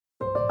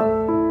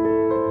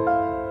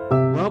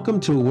Welcome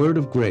to A Word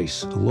of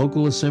Grace, a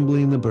local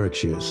assembly in the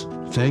Berkshires.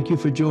 Thank you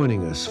for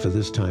joining us for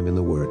this time in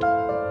the Word.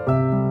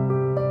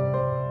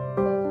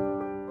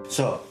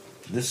 So,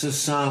 this is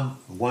Psalm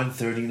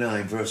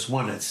 139, verse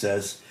 1. It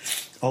says,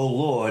 O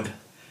Lord,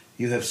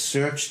 you have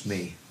searched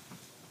me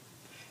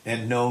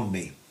and known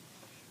me.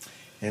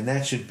 And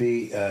that should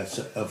be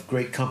of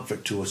great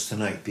comfort to us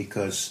tonight,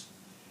 because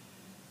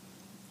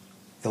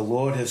the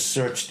Lord has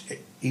searched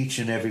each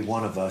and every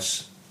one of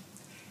us,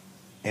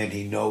 and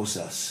he knows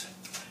us.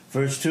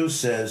 Verse 2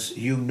 says,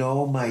 you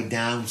know my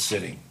down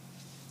sitting.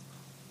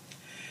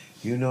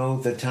 You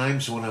know the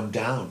times when I'm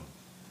down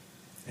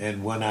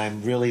and when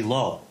I'm really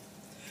low.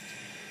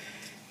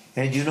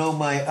 And you know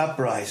my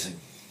uprising.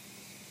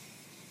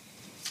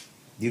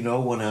 You know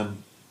when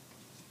I'm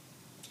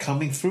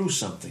coming through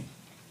something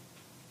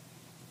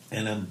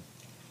and I'm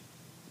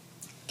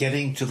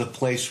getting to the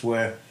place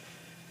where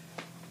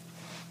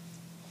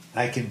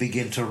I can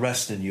begin to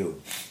rest in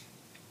you.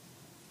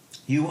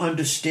 You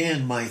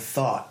understand my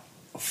thought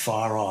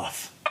far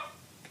off.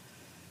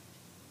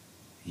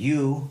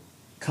 You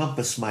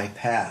compass my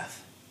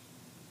path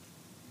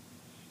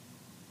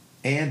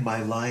and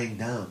my lying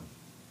down,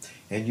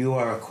 and you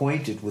are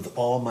acquainted with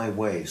all my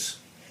ways.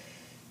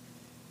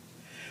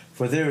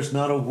 For there is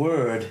not a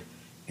word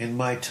in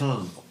my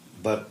tongue,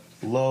 but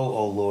lo,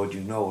 O Lord, you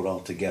know it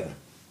altogether.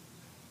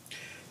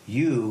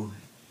 You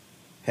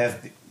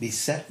have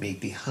beset me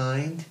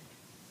behind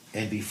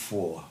and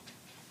before.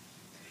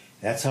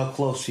 That's how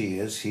close he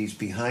is. He's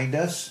behind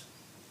us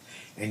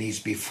and he's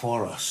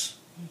before us.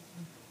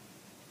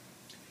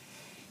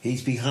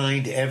 He's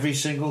behind every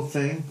single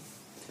thing,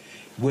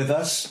 with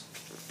us,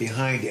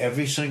 behind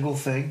every single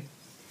thing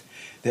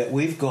that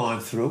we've gone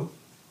through.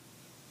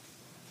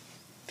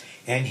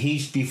 And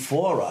he's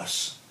before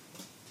us,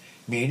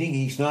 meaning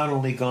he's not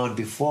only gone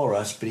before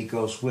us, but he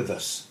goes with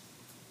us.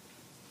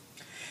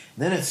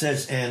 Then it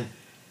says, and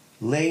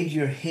laid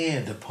your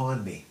hand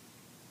upon me.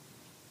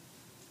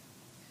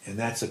 And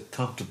that's a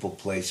comfortable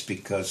place,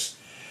 because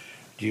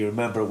do you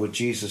remember what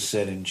Jesus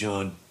said in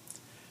John,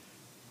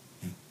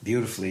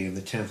 beautifully in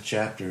the 10th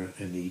chapter,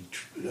 in the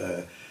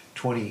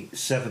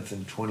 27th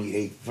and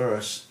 28th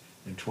verse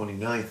and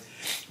 29th,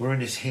 we're in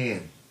his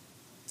hand.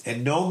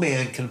 And no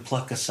man can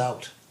pluck us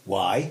out.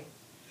 Why?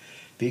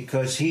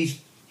 Because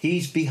he's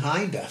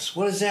behind us.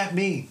 What does that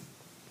mean?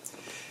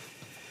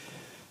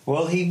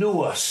 Well, he knew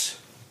us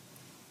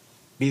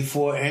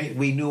before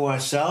we knew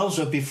ourselves,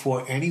 or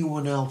before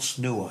anyone else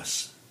knew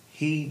us.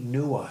 He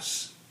knew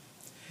us.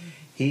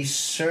 He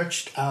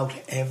searched out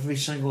every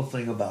single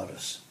thing about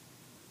us.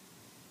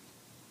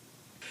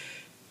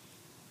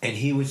 And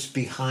he was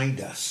behind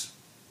us.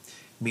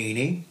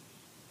 Meaning,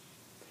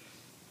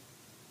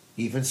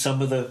 even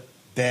some of the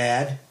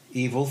bad,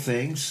 evil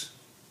things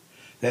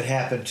that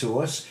happened to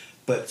us,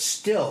 but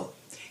still,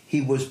 he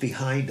was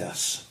behind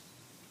us.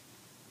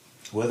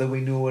 Whether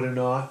we knew it or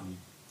not,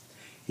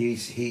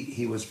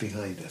 he was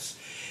behind us.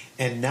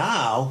 And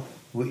now,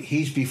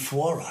 he's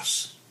before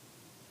us.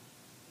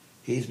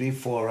 He's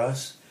before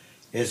us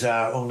as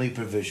our only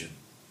provision.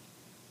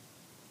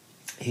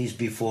 He's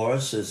before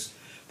us as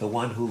the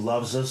one who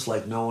loves us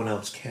like no one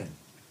else can.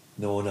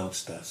 No one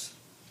else does.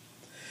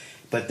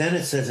 But then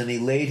it says, and he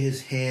laid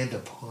his hand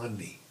upon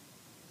me.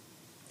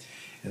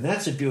 And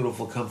that's a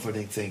beautiful,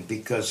 comforting thing,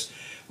 because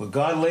when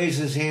God lays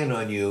his hand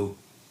on you,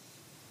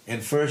 in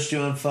 1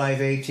 John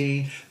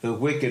 5:18, the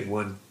wicked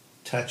one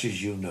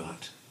touches you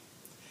not.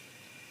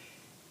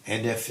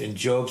 And if in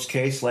Job's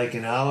case, like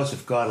in ours,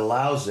 if God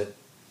allows it,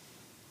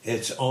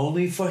 it's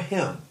only for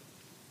him,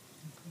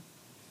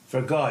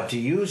 for God to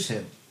use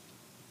him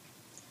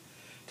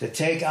to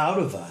take out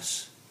of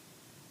us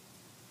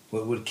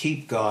what would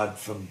keep God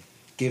from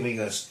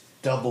giving us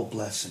double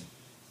blessing,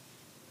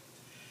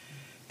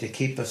 to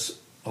keep us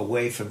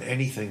away from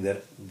anything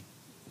that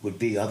would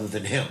be other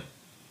than him.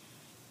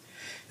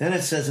 Then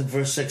it says in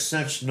verse 6,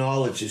 such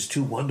knowledge is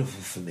too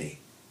wonderful for me.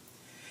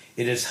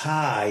 It is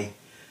high,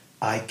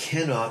 I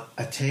cannot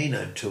attain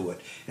unto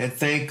it. And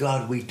thank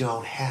God we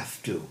don't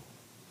have to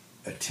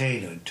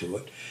attain unto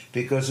it,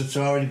 because it's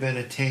already been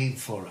attained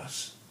for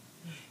us.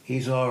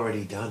 He's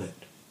already done it.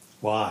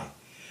 Why?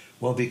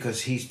 Well,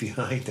 because he's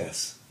behind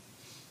us.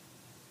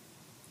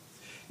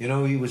 You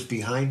know, he was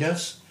behind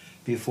us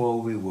before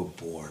we were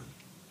born.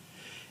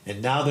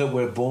 And now that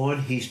we're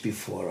born, he's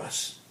before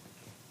us.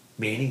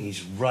 Meaning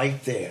he's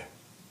right there.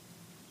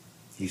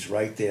 He's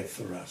right there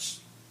for us.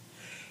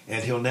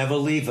 And he'll never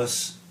leave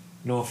us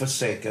nor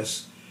forsake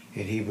us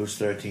in Hebrews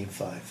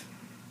 13:5.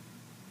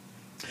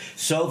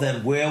 So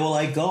then, where will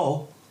I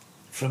go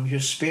from your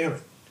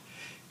spirit?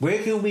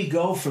 Where can we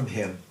go from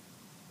him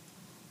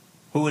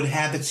who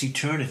inhabits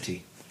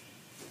eternity?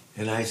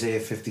 In Isaiah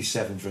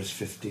 57, verse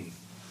 15.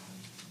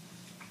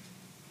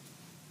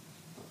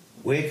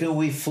 Where can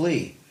we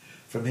flee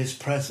from his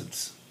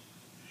presence?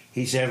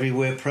 He's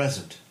everywhere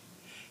present.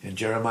 In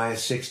Jeremiah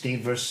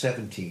 16, verse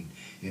 17.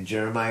 In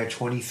Jeremiah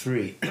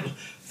 23,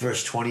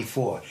 verse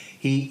 24.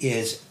 He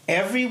is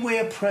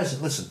everywhere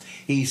present. Listen,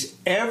 he's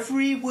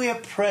everywhere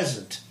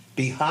present,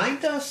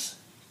 behind us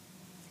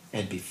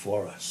and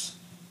before us.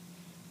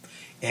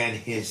 and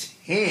his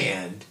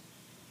hand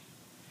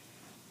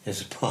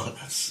is upon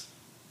us.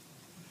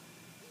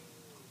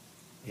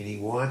 And he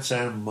wants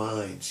our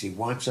minds. He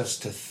wants us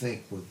to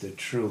think with the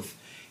truth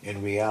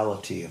and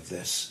reality of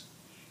this,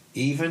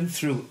 even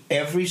through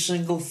every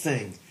single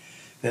thing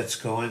that's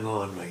going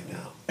on right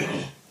now.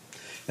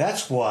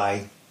 That's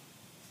why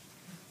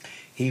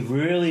he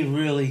really,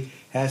 really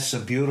has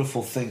some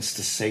beautiful things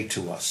to say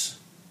to us.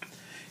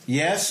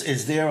 Yes,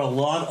 is there a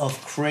lot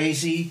of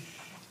crazy,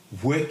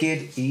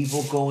 wicked,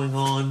 evil going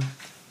on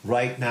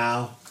right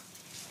now?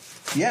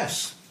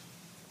 Yes.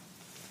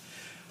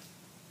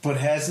 But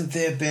hasn't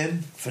there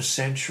been for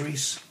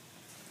centuries?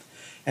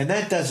 And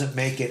that doesn't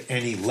make it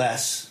any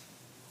less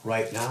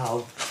right now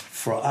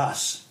for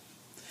us.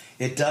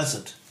 It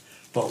doesn't.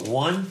 But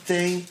one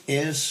thing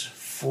is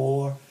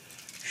for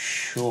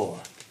sure.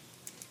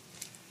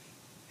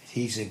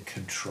 He's in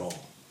control.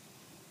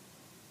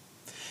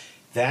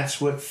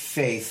 That's what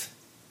faith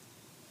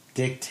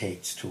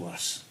dictates to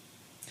us,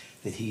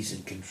 that he's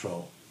in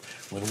control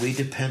when we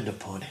depend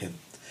upon him.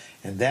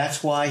 And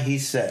that's why he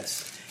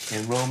says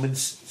in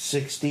Romans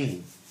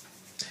 16,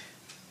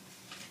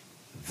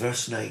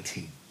 verse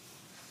 19,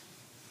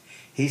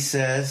 he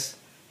says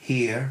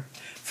here,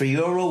 for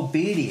your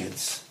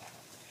obedience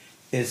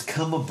is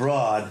come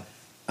abroad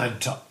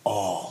unto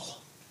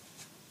all.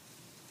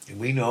 And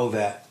we know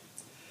that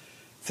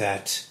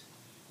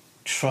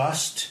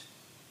trust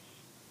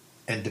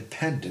and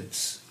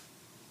dependence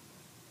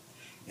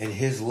and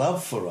his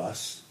love for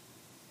us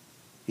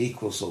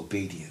equals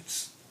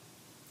obedience.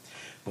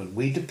 When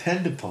we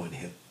depend upon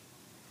him,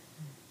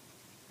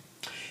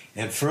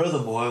 and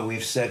furthermore,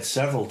 we've said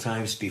several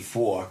times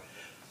before,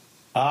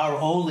 our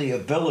only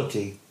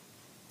ability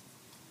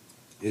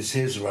is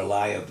his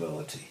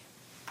reliability,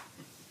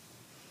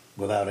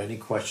 without any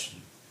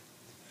question.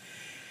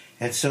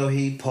 And so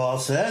Paul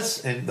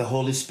says, and the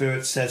Holy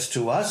Spirit says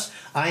to us,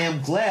 I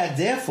am glad,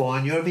 therefore,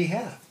 on your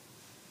behalf.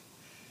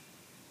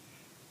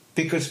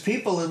 Because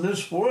people in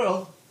this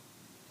world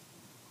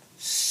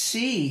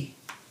see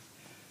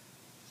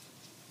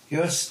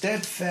your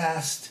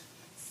steadfast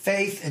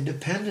faith and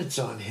dependence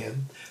on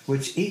him,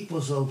 which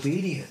equals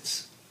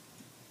obedience.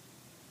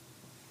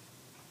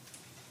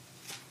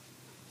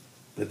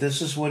 But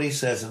this is what he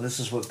says, and this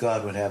is what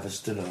God would have us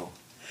to know.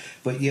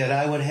 But yet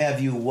I would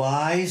have you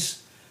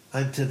wise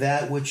unto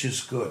that which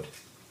is good.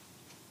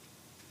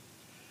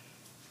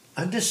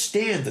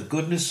 Understand the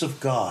goodness of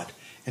God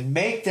and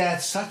make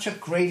that such a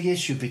great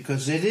issue,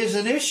 because it is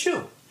an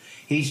issue.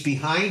 He's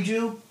behind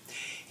you.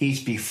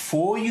 He's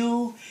before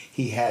you.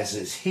 He has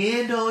his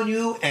hand on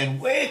you. And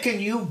where can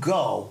you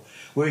go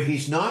where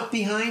he's not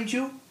behind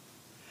you,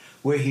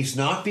 where he's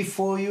not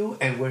before you,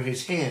 and where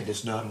his hand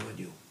is not on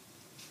you?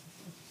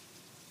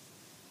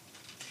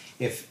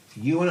 If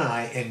you and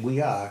I, and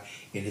we are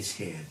in his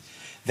hand,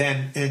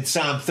 then in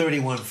Psalm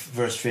 31,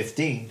 verse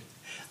 15,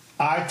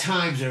 our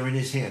times are in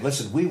his hand.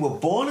 Listen, we were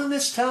born in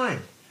this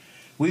time.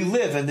 We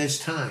live in this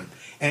time.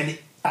 And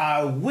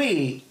are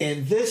we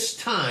in this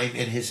time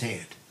in his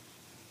hand?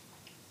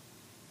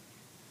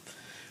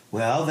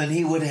 Well, then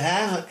he would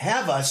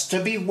have us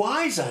to be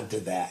wise unto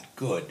that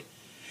good.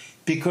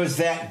 Because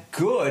that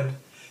good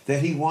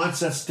that he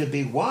wants us to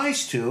be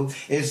wise to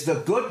is the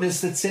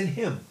goodness that's in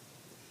him,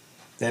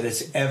 that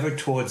is ever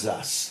towards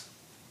us.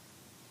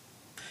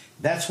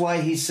 That's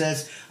why he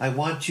says, I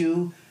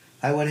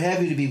would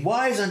have you to be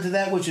wise unto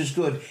that which is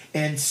good,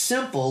 and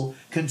simple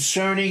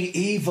concerning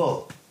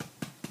evil.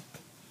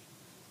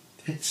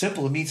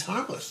 Simple, it means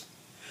harmless.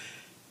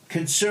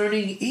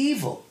 Concerning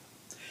evil.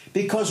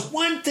 Because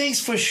one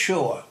thing's for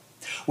sure,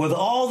 with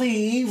all the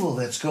evil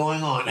that's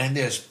going on, and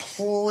there's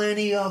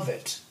plenty of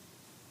it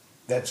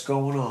that's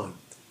going on,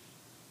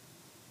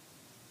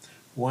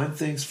 one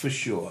thing's for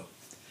sure.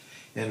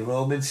 In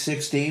Romans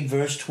 16,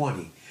 verse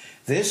 20,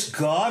 this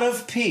God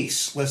of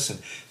peace, listen,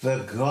 the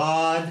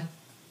God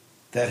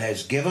that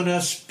has given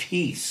us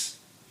peace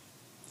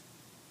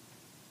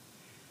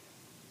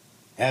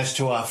as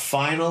to our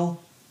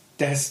final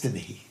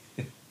destiny,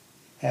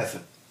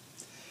 heaven.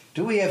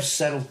 Do we have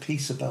settled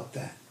peace about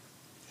that?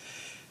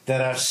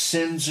 That our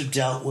sins are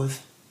dealt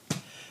with?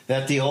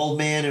 That the old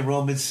man in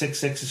Romans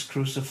 6:6 is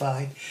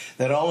crucified?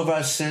 That all of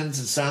our sins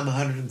in Psalm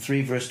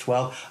 103, verse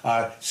 12,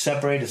 are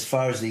separated as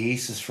far as the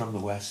east is from the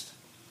west?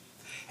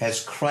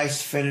 Has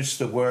Christ finished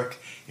the work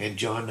in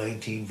John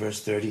 19,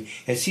 verse 30?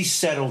 Has he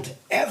settled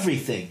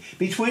everything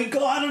between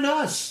God and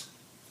us?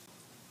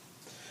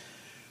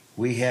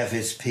 We have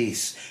his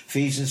peace.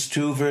 Ephesians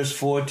 2, verse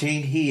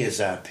 14, he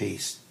is our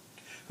peace,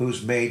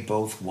 who's made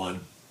both one.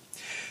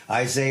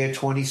 Isaiah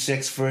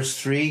 26, verse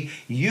 3,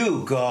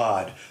 you,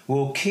 God,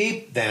 will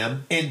keep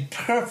them in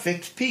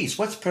perfect peace.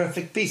 What's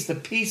perfect peace? The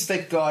peace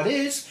that God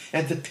is,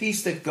 and the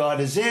peace that God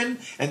is in,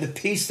 and the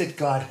peace that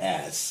God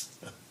has.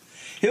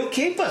 He'll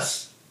keep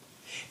us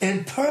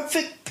in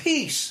perfect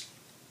peace,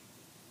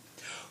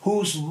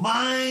 whose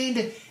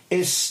mind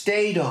is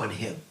stayed on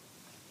him,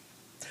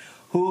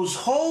 whose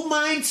whole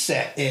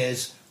mindset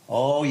is,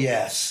 oh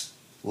yes,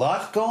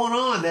 Lots going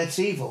on that's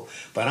evil.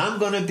 But I'm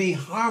going to be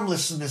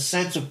harmless in the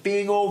sense of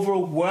being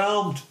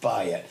overwhelmed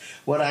by it.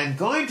 What I'm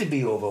going to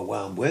be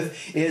overwhelmed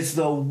with is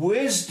the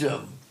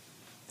wisdom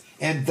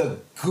and the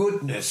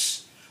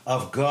goodness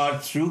of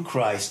God through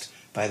Christ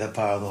by the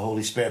power of the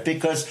Holy Spirit.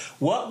 Because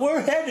what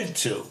we're headed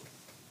to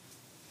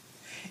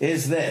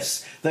is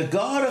this: the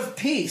God of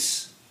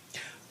peace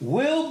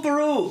will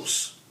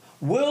bruise,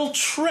 will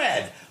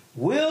tread,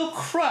 will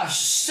crush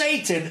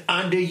Satan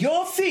under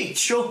your feet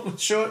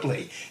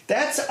shortly.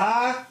 That's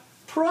our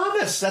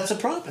promise. That's a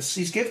promise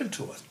He's given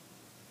to us.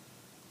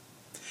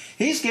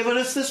 He's given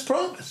us this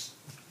promise.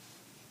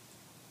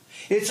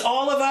 It's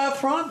all of our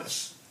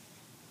promise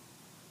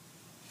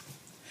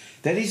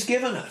that He's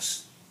given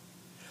us.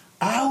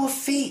 Our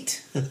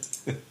feet.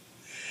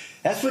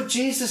 That's what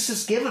Jesus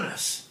has given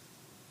us.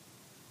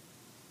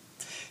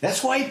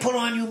 That's why He put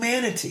on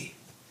humanity,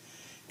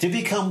 to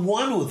become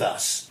one with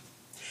us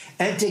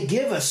and to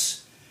give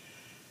us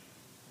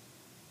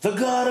the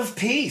God of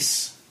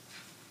peace,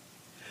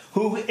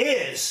 who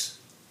is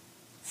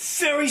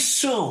very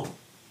soon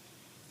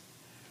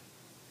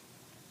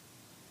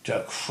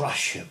to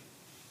crush him.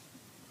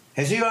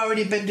 Has he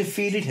already been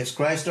defeated? Has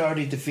Christ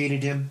already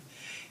defeated him?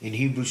 In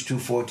Hebrews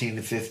 2:14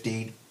 and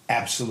 15,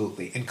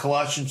 absolutely. In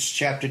Colossians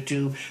chapter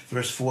 2,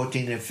 verse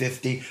 14 and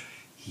 15,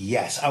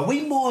 yes. Are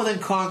we more than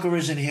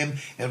conquerors in him?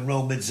 In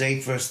Romans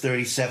 8, verse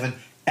 37,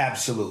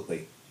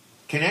 absolutely.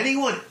 Can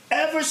anyone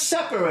ever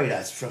separate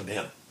us from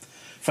him,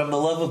 from the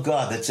love of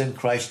God that's in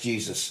Christ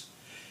Jesus?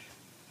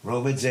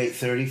 Romans 8,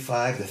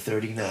 35 to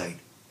 39.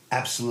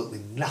 Absolutely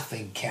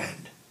nothing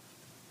can.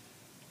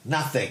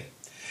 Nothing.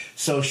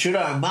 So should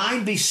our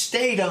mind be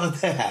stayed on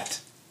that?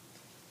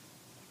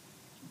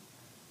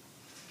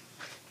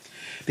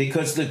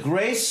 Because the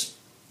grace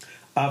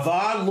of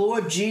our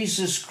Lord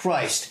Jesus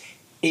Christ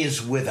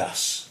is with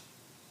us.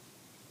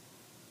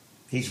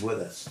 He's with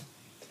us.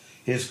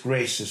 His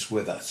grace is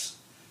with us.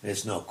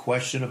 There's no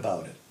question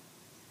about it.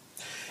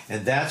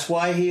 And that's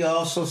why he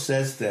also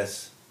says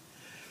this.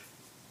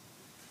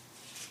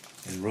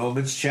 In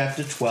Romans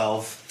chapter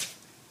 12,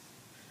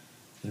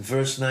 in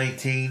verse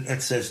 19,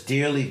 it says,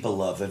 "Dearly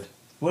beloved."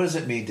 What does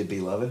it mean to be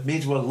loved? It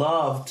means we're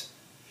loved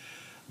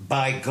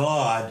by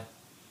God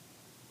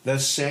the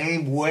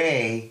same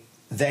way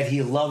that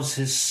he loves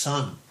his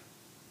Son.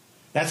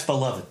 That's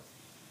beloved.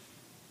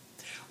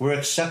 We're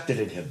accepted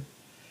in him.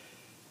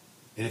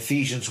 In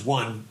Ephesians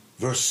 1,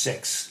 verse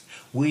 6,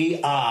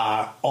 we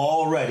are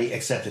already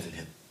accepted in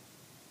him.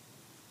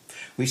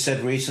 We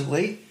said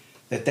recently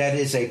that that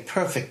is a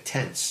perfect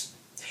tense.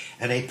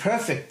 And a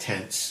perfect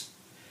tense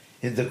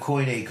in the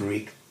Koine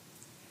Greek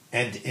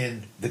and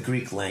in the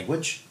Greek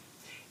language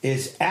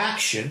is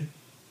action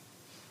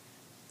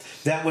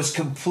that was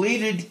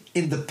completed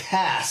in the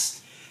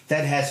past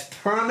that has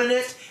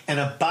permanent and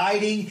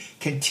abiding,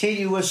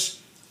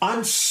 continuous,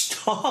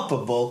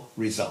 unstoppable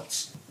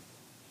results.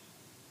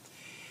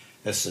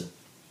 Listen,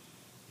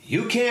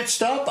 you can't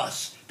stop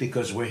us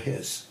because we're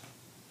his.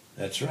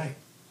 That's right.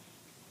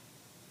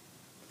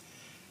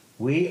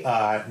 We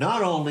are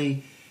not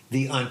only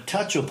the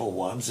untouchable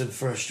ones in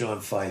 1 John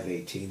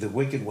 5:18, the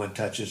wicked one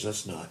touches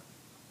us not,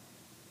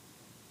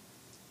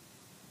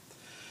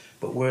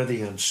 but we're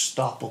the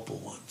unstoppable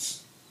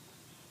ones,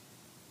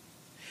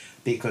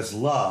 because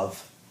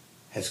love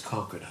has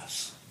conquered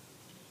us.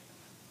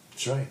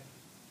 That's right.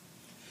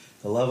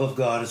 The love of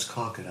God has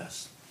conquered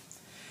us.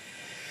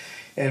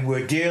 And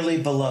we're dearly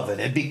beloved.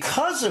 And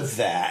because of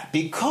that,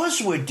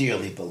 because we're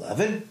dearly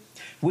beloved,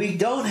 we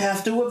don't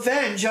have to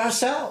avenge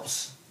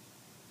ourselves.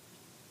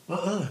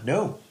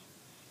 No.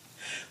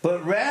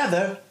 But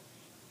rather,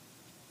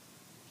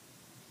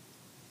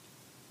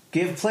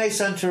 give place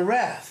unto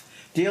wrath.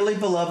 Dearly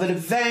beloved,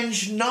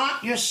 avenge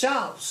not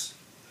yourselves,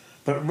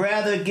 but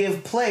rather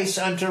give place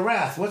unto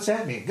wrath. What's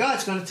that mean?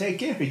 God's going to take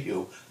care of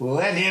you.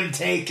 Let him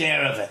take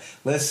care of it.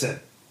 Listen,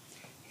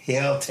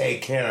 he'll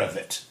take care of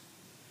it.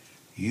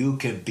 You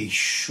can be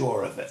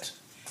sure of it,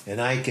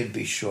 and I can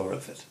be sure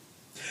of it.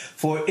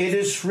 For it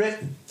is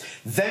written,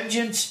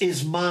 "Vengeance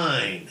is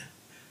mine.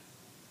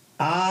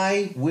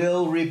 I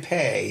will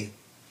repay,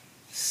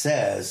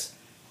 says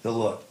the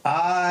Lord."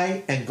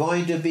 I am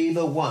going to be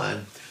the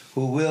one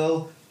who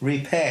will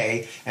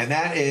repay. And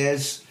that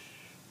is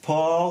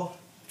Paul,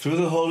 through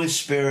the Holy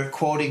Spirit,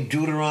 quoting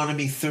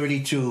Deuteronomy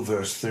 32,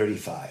 verse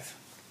 35.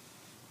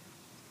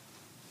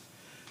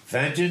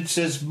 Vengeance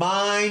is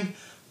mine,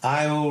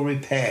 I will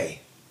repay.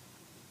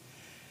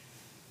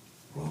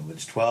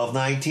 Romans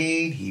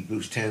 12:19,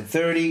 Hebrews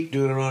 10:30,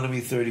 Deuteronomy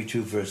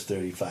 32, verse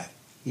 35.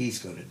 He's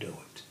going to do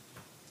it.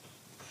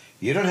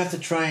 You don't have to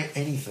try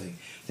anything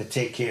to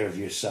take care of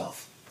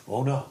yourself.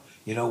 Oh no.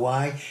 You know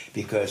why?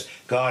 Because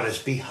God is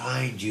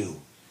behind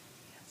you.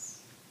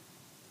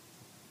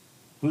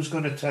 Who's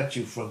going to touch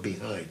you from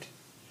behind?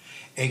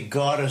 And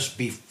God is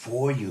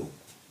before you.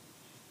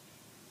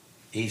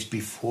 He's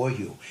before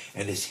you.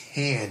 And his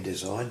hand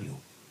is on you.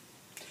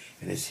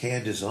 And his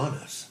hand is on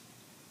us.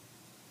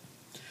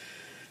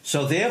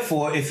 So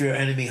therefore, if your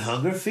enemy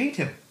hunger, feed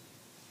him.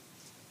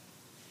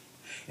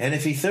 And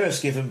if he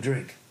thirsts, give him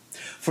drink.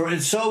 For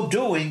in so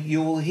doing,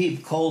 you will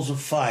heap coals of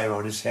fire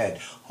on his head.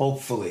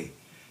 Hopefully,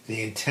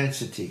 the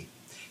intensity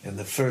and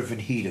the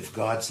fervent heat of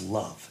God's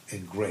love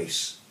and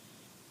grace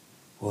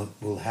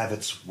will have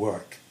its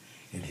work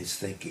in his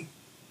thinking.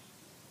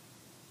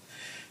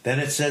 Then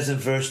it says in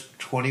verse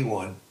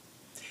 21,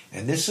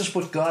 and this is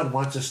what God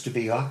wants us to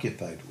be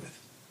occupied with.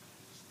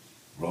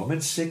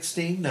 Romans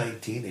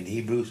 16:19 and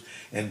Hebrews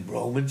and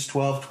Romans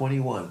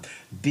 12:21.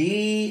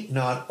 Be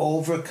not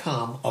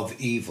overcome of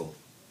evil.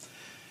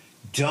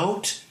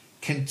 Don't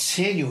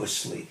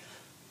continuously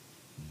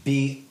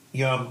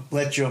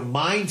let your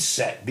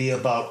mindset be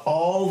about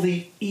all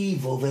the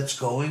evil that's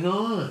going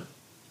on.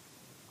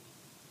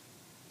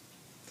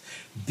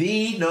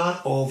 Be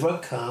not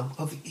overcome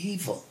of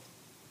evil.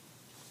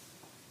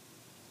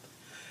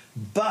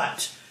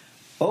 But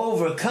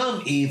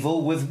overcome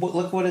evil with,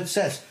 look what it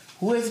says,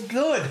 with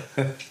good.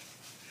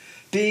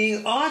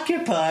 Being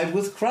occupied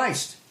with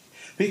Christ.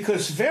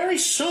 Because very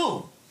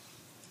soon,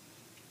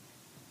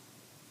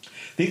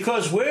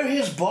 because we're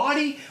his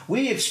body,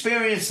 we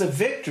experience the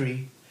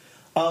victory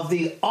of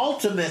the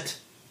ultimate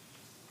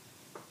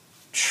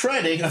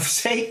treading of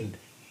Satan.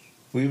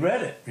 We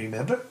read it,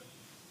 remember?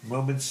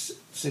 Romans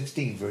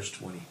 16, verse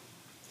 20.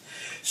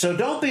 So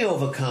don't be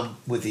overcome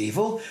with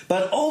evil,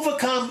 but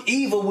overcome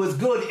evil with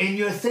good in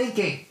your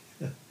thinking.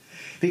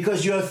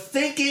 Because you're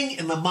thinking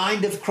in the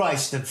mind of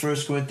Christ in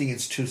 1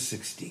 Corinthians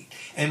 2:16.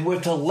 And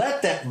we're to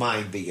let that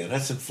mind be in.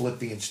 That's in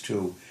Philippians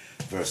 2,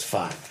 verse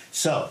 5.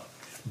 So,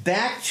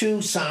 back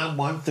to Psalm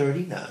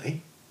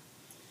 139.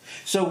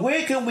 So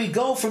where can we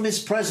go from his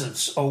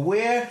presence? Or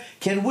where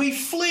can we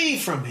flee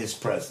from his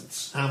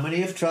presence? How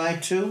many have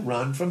tried to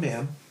run from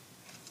him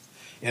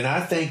in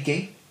our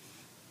thinking,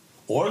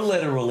 or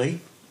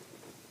literally?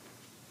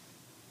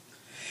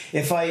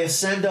 If I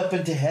ascend up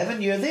into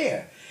heaven, you're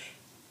there.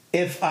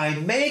 If I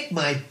make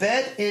my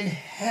bed in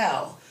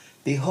hell,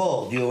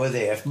 behold, you are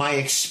there. If my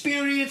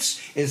experience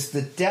is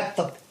the depth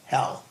of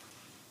hell,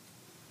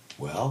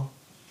 well,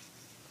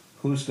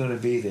 who's going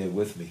to be there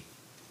with me?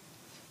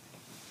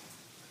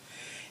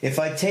 If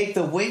I take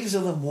the wings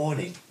of the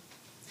morning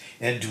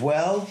and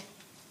dwell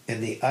in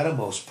the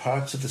uttermost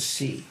parts of the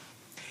sea,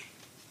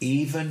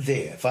 even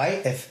there, if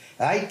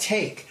I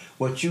take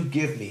what you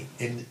give me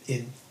in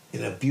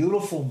a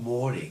beautiful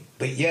morning,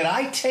 but yet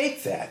I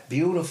take that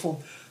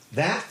beautiful,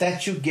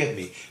 that you give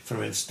me,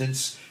 for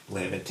instance,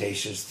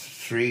 Lamentations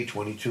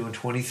 3:22 and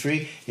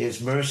 23,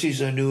 his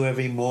mercies are new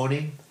every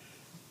morning.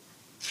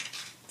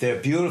 They're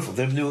beautiful.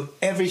 They're new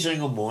every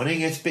single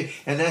morning.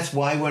 And that's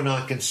why we're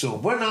not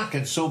consumed. We're not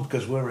consumed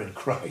because we're in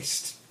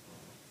Christ,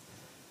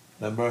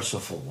 the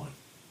merciful one.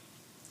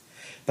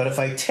 But if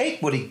I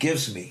take what he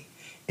gives me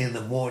in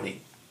the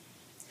morning,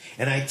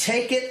 and I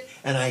take it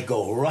and I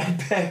go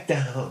right back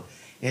down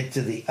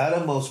into the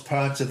uttermost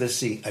parts of the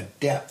sea, a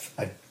depth,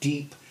 a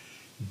deep,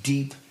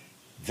 deep,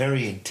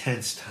 very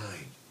intense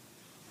time.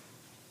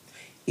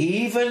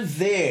 Even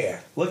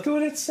there, look at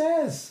what it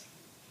says.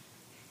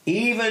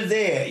 Even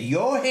there,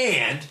 your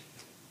hand,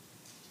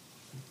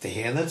 the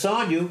hand that's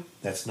on you,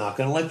 that's not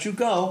going to let you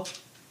go,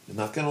 you're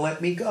not going to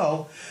let me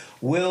go,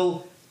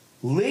 will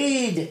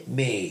lead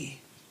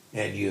me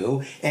and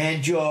you,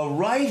 and your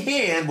right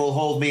hand will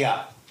hold me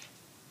up.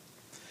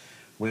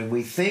 When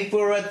we think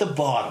we're at the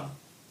bottom,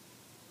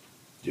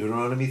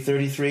 Deuteronomy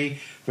 33,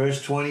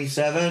 verse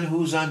 27,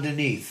 who's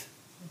underneath?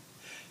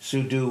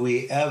 So do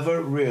we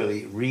ever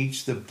really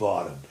reach the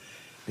bottom?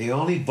 The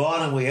only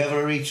bottom we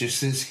ever reach is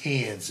his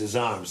hands, his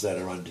arms that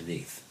are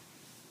underneath.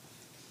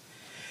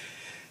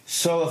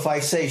 So if I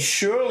say,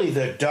 surely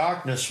the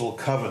darkness will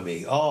cover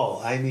me.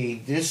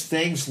 This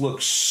things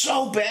look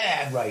so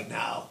bad right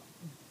now.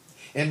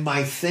 In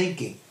my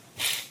thinking,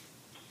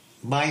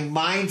 my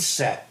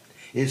mindset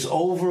is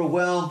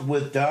overwhelmed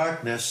with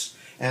darkness,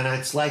 and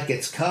it's like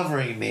it's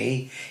covering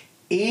me.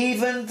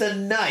 Even the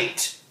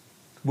night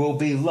will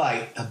be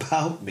light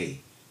about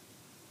me.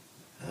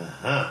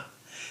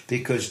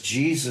 Because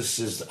Jesus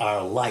is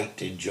our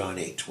light in John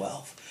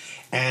 8:12.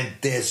 And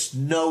there's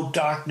no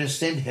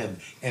darkness in him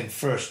in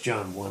 1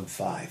 John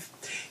 1:5.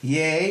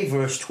 Yea,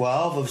 verse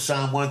 12 of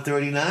Psalm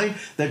 139,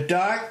 the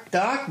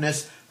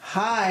darkness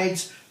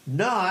hides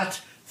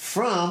not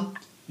from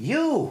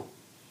you.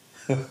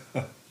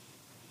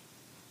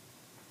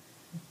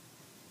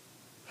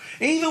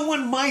 Even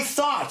when my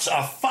thoughts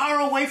are far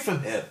away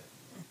from him,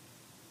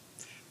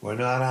 we're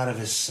not out of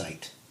his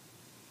sight.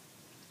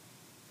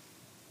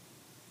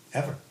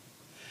 Ever.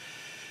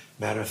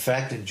 Matter of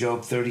fact, in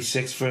Job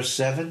 36, verse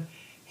 7,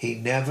 he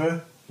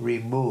never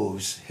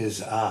removes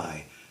his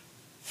eye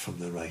from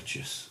the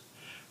righteous.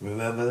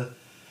 Remember,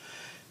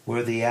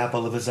 we're the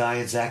apple of his eye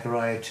in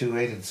Zechariah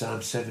 2:8 and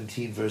Psalm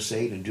 17, verse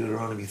 8 and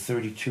Deuteronomy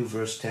 32,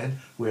 verse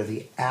 10. We're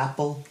the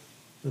apple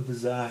of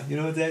his eye. You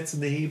know what that's in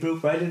the Hebrew?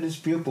 Right in his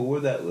pupil.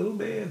 We're that little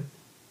man.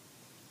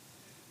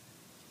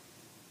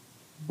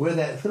 We're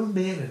that little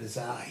man in his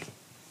eye.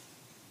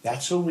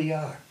 That's who we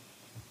are.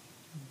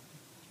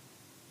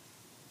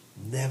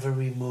 Never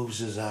removes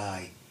his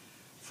eye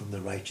from the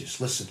righteous.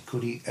 Listen,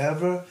 could he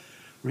ever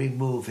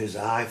remove his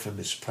eye from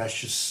his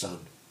precious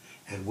son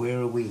And where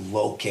are we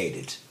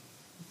located?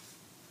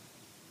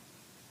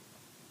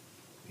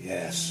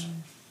 Yes.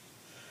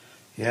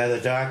 Yeah, the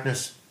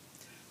darkness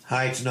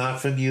hides not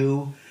from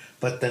you,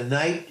 but the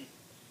night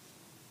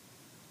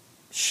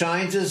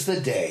shines as the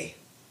day.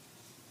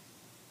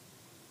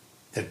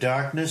 The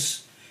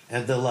darkness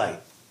and the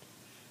light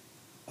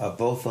are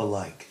both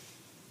alike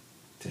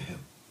to him.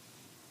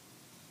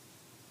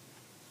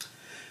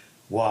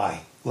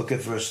 Why? Look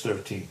at verse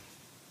 13.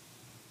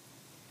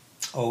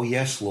 Oh,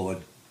 yes, Lord,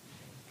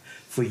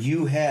 for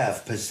you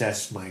have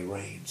possessed my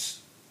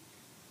reins.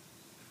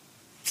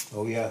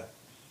 Oh, yeah.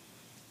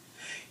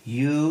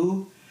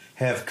 You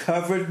have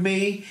covered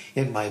me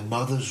in my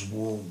mother's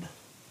womb.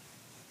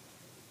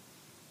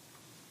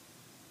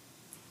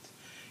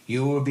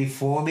 You were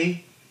before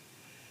me,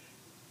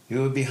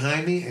 you were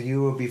behind me, and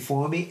you were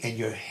before me, and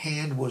your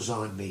hand was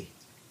on me.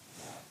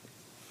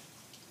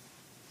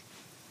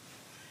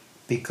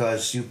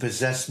 Because you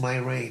possessed my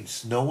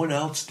reins. No one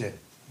else did.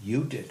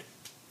 You did.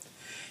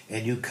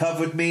 And you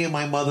covered me in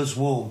my mother's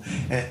womb,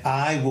 and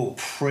I will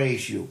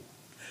praise you.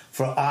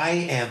 For I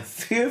am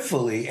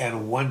fearfully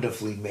and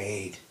wonderfully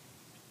made.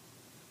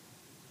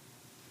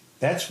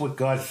 That's what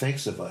God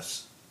thinks of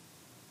us.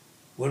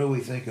 What do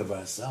we think of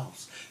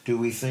ourselves? Do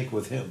we think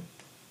with him?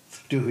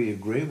 Do we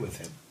agree with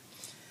him?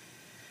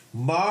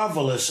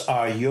 Marvelous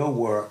are your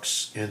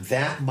works, and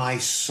that my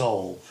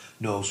soul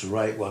knows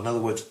right well. In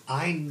other words,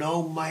 I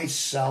know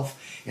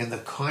myself in the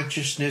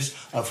consciousness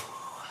of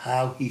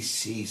how he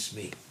sees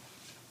me.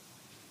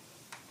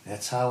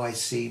 That's how I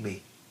see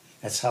me.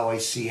 That's how I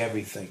see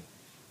everything.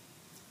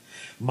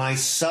 My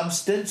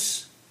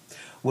substance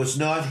was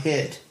not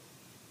hid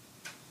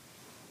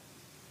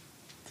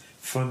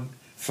from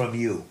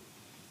you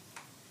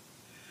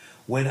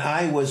when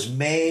I was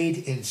made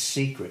in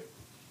secret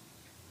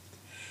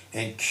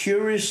and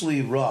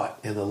curiously wrought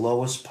in the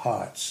lowest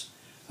parts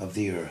of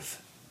the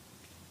earth.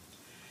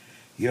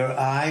 Your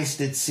eyes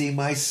did see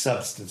my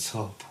substance.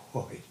 Oh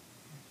boy.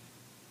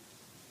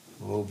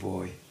 Oh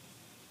boy.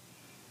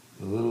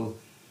 The little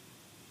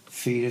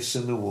fetus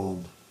in the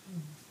womb.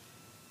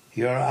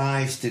 Your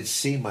eyes did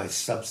see my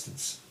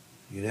substance.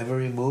 You never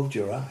removed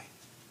your eye.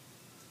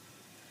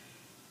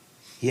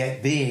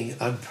 Yet being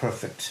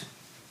unperfect.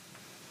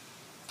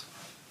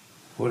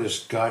 What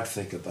does God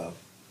think about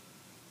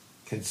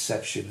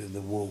conception in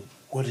the womb?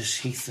 What does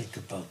he think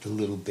about the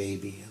little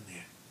baby in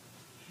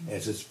there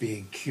as it's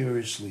being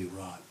curiously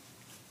wrought?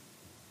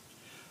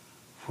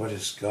 What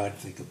does God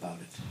think about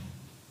it?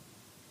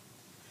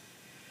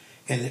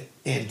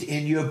 And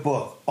in your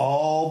book,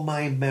 all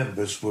my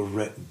members were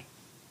written.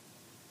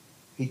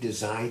 He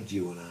designed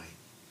you and I.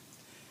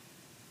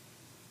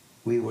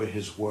 We were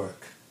his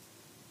work,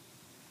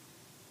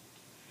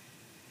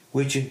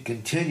 which in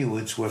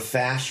continuance were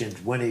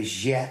fashioned when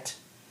as yet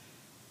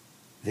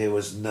there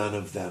was none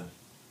of them.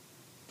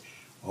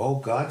 Oh,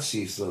 God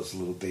sees those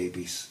little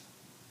babies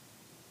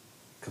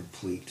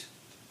complete.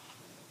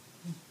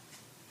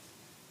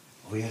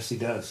 Oh, yes, he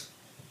does.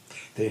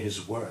 They're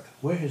his work.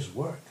 We're his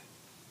work.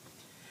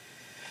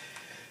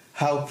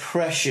 How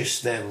precious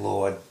then,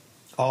 Lord,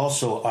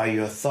 also are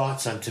your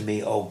thoughts unto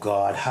me, O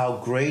God. How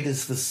great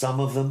is the sum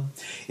of them.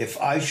 If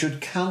I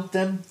should count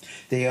them,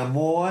 they are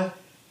more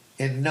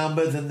in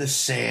number than the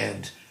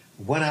sand.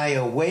 When I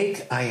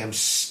awake, I am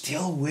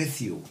still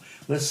with you.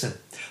 Listen,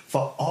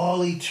 for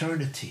all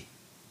eternity.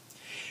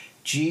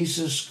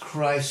 Jesus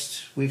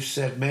Christ, we've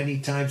said many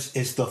times,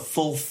 is the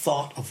full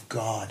thought of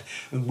God.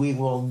 And we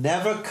will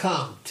never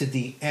come to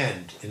the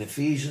end, in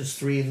Ephesians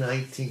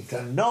 3:19,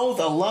 to know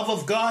the love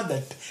of God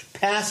that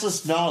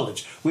passes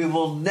knowledge. We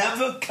will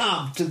never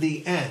come to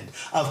the end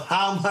of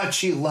how much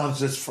he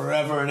loves us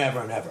forever and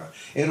ever and ever.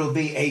 It'll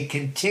be a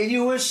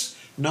continuous,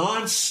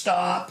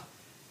 non-stop,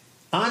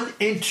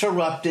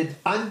 uninterrupted,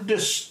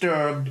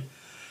 undisturbed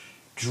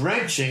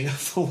drenching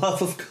of the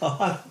love of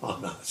God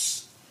on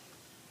us.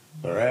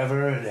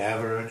 Forever and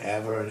ever and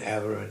ever and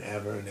ever and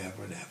ever and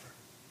ever and ever.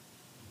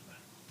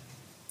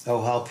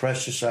 Oh, how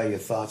precious are your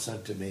thoughts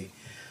unto me.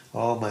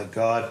 Oh, my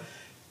God.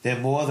 They're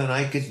more than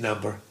I could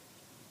number.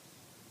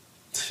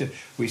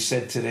 We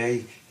said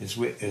today, as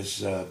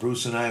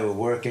Bruce and I were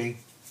working,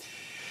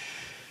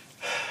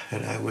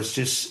 and I was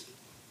just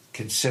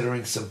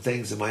considering some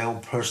things in my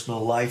own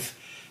personal life.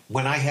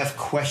 When I have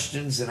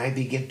questions and I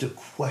begin to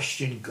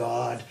question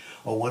God,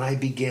 or when I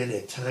begin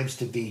at times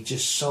to be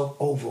just so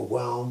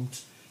overwhelmed,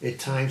 at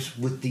times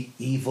with the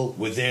evil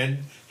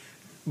within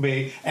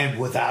me and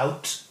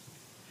without,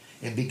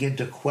 and begin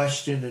to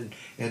question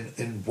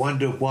and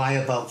wonder why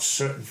about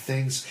certain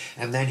things.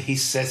 And then he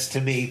says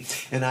to me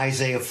in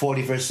Isaiah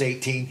 40 verse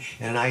 18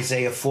 and in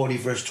Isaiah 40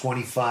 verse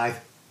 25,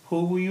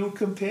 who will you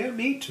compare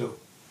me to?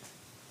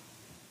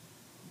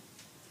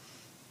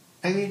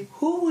 I mean,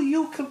 who will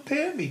you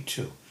compare me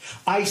to?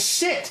 I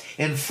sit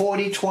in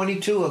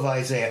 40:22 of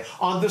Isaiah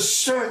on the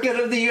circuit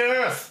of the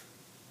earth.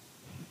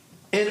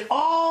 And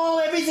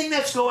everything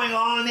that's going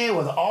on there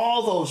with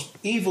all those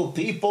evil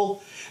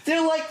people,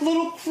 they're like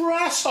little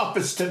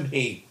grasshoppers to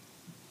me.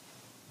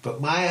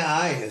 But my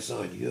eye is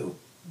on you.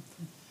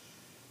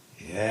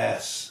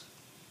 Yes.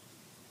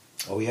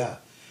 Oh, yeah.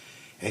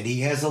 And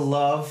he has a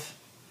love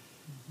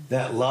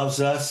that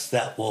loves us,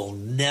 that will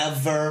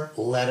never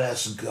let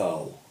us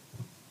go.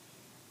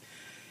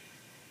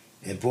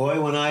 And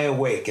boy, when I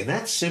awake, and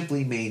that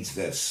simply means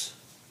this.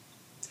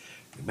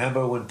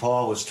 Remember when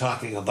Paul was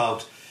talking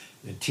about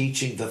and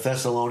teaching the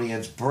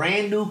Thessalonians,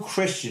 brand new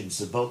Christians,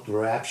 about the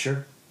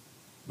rapture,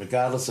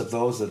 regardless of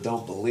those that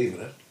don't believe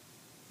in it.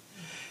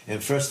 In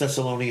 1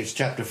 Thessalonians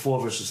chapter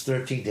 4, verses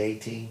 13 to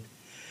 18,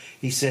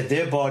 he said,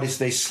 their bodies,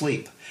 they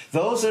sleep.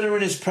 Those that are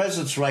in his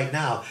presence right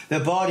now,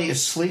 their body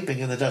is sleeping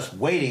in the dust,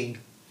 waiting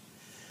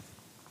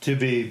to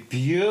be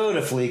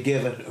beautifully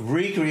given,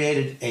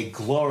 recreated a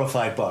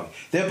glorified body.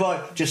 Their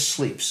body just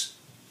sleeps.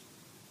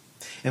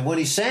 And what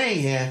he's saying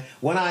here,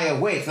 when I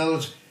awake, in other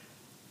words,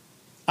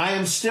 I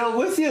am still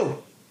with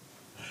you.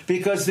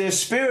 Because their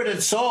spirit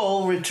and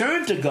soul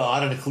return to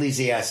God in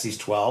Ecclesiastes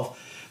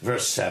 12,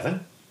 verse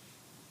 7.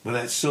 When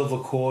that silver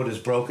cord is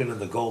broken in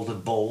the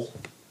golden bowl,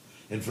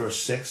 in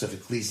verse 6 of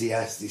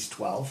Ecclesiastes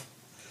 12.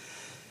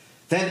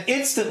 Then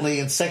instantly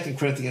in 2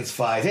 Corinthians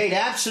 5:8,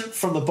 absent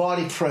from the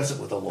body,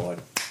 present with the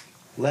Lord.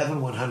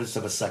 11/100ths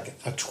of a second,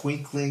 a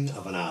twinkling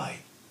of an eye.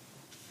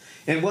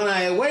 And when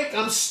I awake,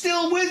 I'm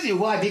still with you.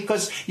 Why?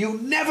 Because you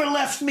never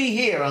left me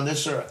here on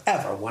this earth,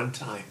 ever one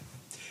time.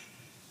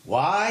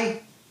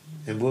 Why?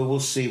 And we will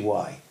see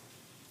why.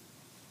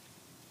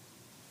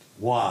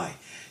 Why?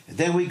 And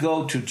then we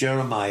go to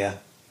Jeremiah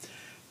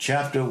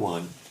chapter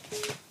 1.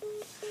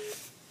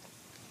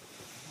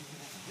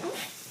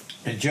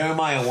 And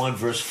Jeremiah 1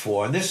 verse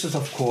 4. And this is,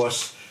 of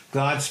course,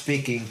 God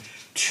speaking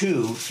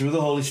through the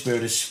Holy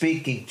Spirit, is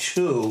speaking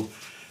to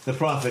the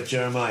prophet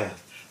Jeremiah.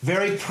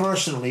 Very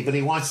personally, but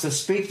he wants to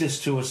speak this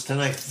to us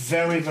tonight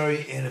very,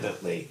 very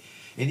intimately,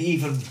 and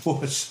even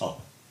more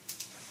so.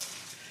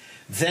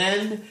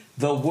 Then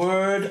the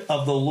word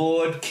of the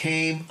Lord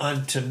came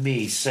unto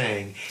me,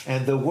 saying,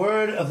 and the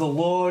word of the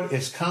Lord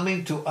is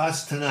coming to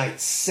us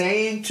tonight,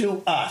 saying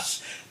to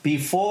us,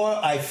 before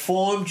I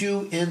formed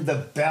you in the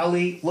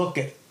belly, look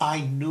at,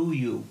 I knew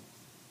you.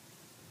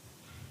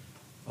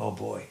 Oh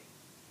boy,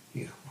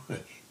 he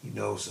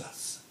knows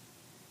us.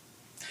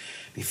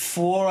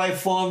 Before I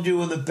formed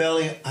you in the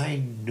belly, I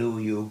knew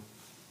you.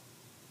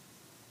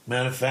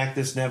 Matter of fact,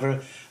 there's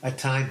never a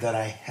time that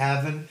I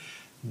haven't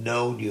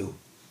known you.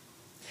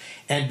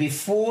 And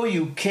before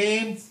you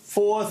came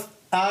forth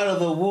out of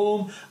the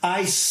womb,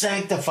 I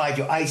sanctified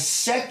you. I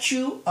set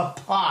you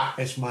apart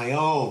as my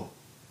own.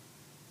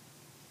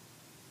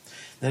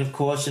 Then, of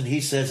course, and he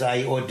says,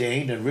 I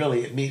ordained, and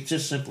really it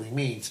just simply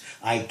means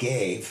I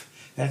gave.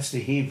 That's the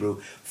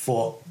Hebrew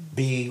for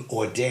being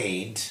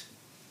ordained,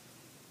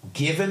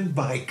 given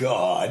by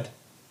God.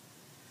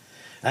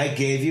 I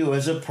gave you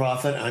as a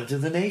prophet unto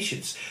the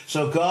nations.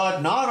 So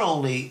God not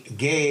only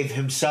gave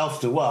himself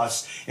to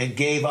us and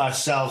gave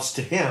ourselves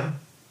to him,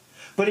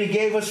 but he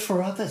gave us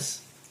for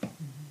others.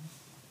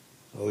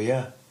 Oh,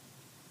 yeah.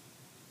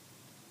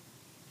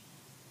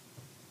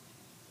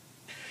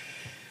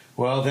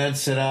 Well, then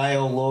said I,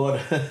 O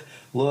Lord,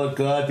 Lord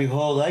God,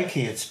 behold, I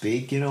can't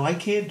speak. I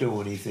can't do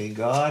anything,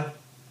 God.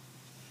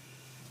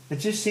 It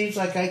just seems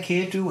like I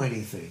can't do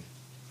anything.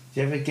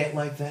 Do you ever get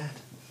like that?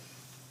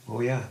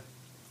 Oh, yeah.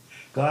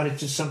 God, it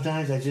just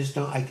sometimes I just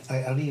don't, I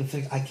don't even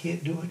think, I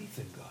can't do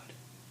anything, God.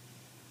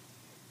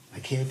 I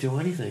can't do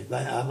anything.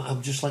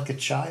 I'm just like a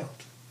child.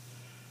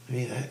 I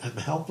mean, I'm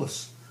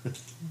helpless.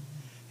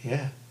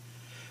 Yeah.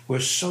 We're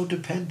so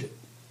dependent.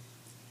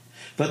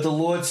 But the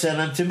Lord said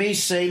unto me,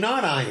 say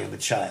not I am a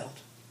child.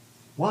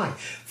 Why?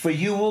 For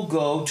you will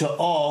go to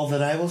all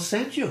that I will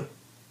send you.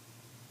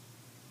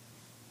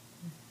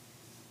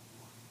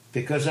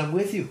 Because I'm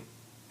with you.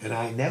 And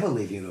I never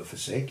leave you nor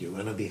forsake you.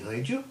 And I'm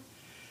behind you.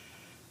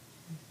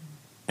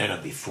 And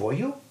I'm before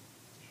you.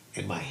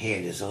 And my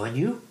hand is on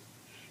you.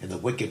 And the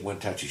wicked one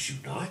touches you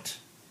not.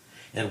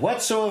 And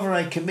whatsoever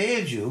I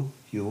command you,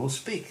 you will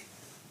speak.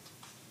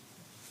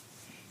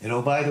 And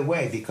oh, by the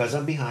way, because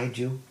I'm behind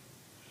you,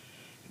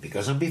 and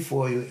because I'm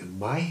before you, in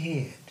my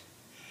hand,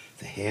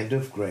 the hand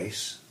of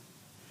grace,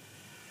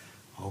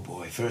 oh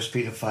boy, 1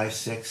 Peter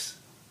 5:6,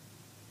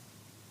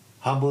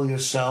 humble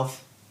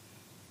yourself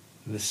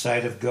in the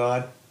sight of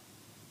God,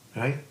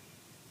 right?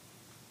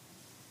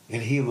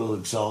 And he will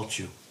exalt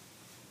you.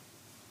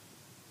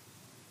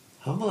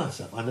 Humble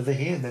ourselves under the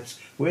hand.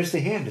 Where's the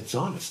hand? It's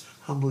on us.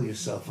 Humble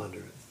yourself under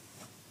it.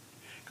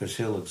 Because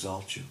he'll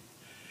exalt you.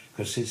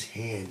 Because his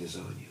hand is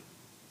on you.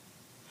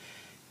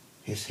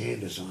 His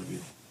hand is on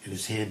you. And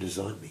his hand is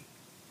on me.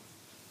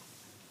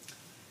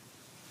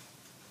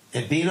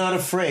 And be not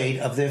afraid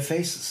of their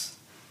faces.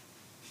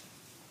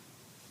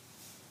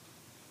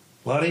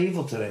 A lot of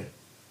evil today.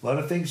 A lot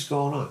of things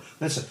going on.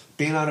 Listen,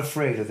 be not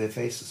afraid of their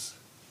faces.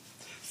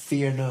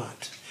 Fear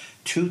not.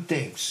 Two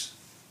things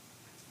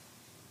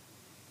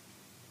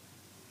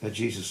that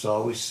Jesus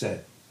always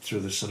said through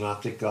the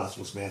synoptic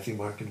gospels, Matthew,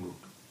 Mark, and Luke.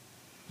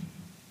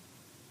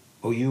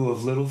 O you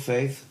of little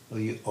faith,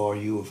 or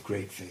you of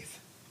great faith?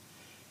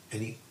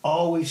 And he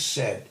always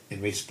said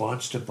in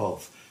response to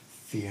both,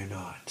 fear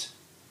not.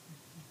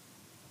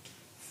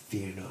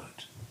 Fear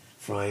not,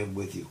 for I am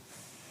with you.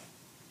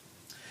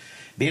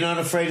 Be not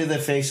afraid of their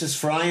faces,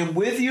 for I am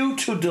with you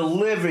to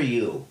deliver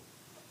you,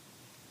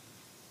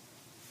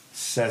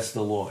 says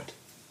the Lord.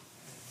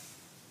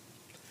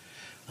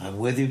 I'm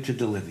with you to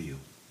deliver you.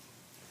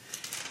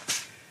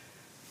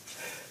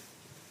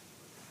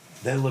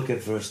 Then look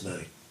at verse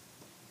 9.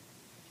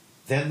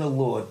 Then the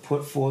Lord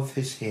put forth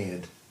his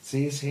hand.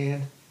 See his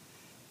hand?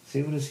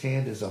 See what his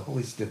hand is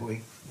always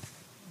doing?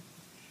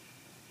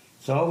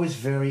 It's always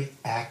very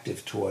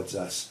active towards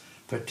us,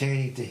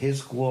 pertaining to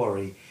his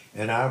glory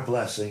and our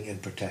blessing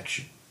and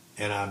protection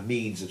and our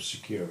means of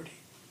security.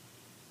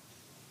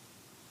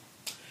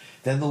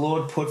 Then the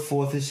Lord put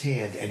forth his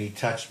hand, and he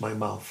touched my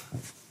mouth.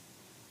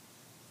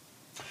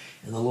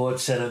 And the Lord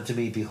said unto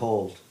me,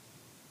 Behold,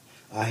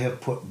 I have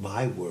put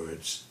my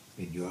words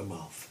in your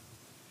mouth.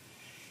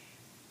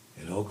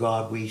 And, oh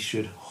God, we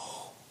should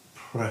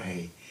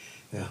pray,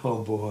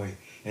 oh boy,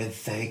 and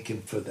thank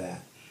him for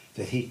that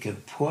he can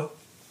put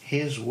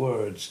his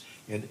words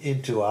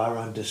into our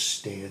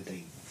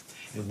understanding,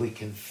 and we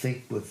can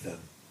think with them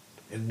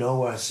and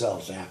know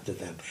ourselves after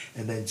them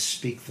and then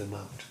speak them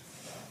out.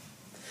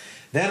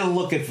 Then I'll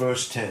look at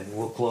verse 10.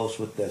 We'll close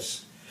with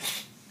this.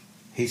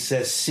 He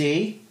says,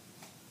 see.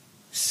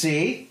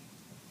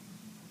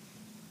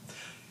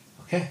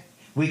 Okay.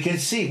 We can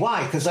see.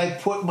 Why? Because I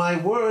put my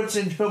words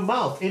in your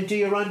mouth, into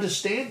your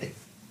understanding.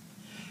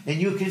 And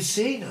you can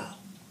see now.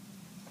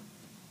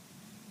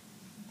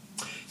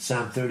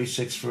 Psalm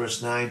 36,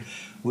 verse 9,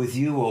 with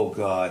you, O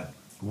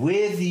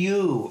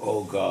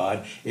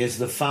God, is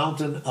the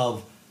fountain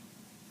of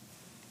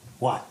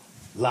what?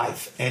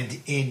 Life.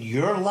 And in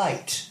your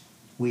light,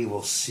 we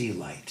will see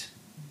light.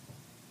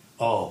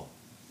 Oh,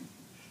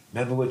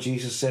 remember what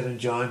Jesus said in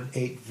John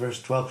 8,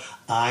 verse 12?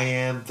 I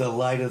am the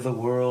light of the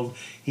world.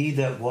 He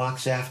that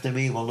walks after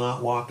me will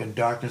not walk in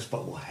darkness,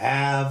 but will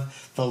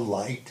have the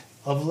light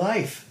of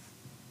life.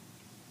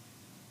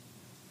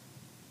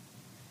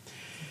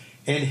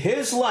 In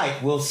his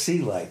light, we'll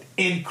see light.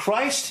 In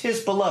Christ,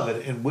 his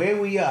beloved, and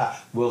where we are,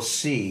 we'll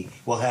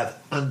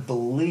have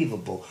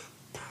unbelievable,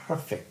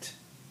 perfect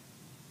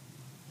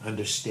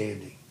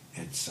understanding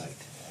and sight.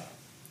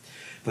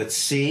 But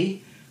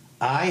see,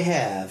 I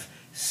have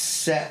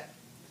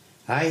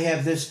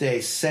this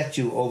day set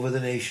you over the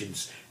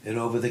nations and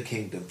over the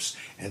kingdoms.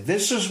 And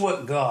this is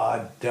what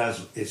God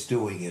is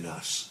doing in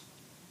us.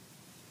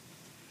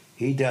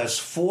 He does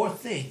 4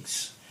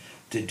 things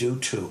to do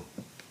 2.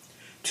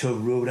 To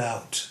root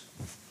out.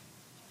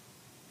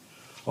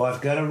 Oh, I've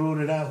got to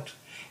root it out.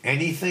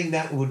 Anything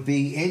that would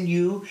be in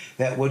you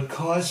that would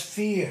cause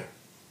fear.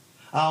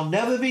 I'll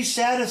never be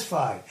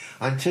satisfied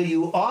until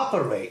you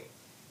operate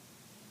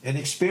and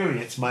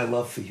experience my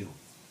love for you.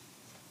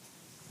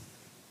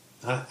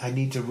 I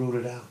need to root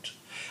it out.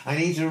 I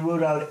need to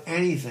root out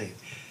anything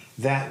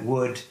that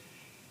would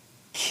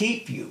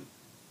keep you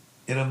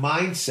in a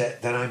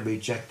mindset that I'm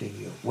rejecting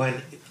you.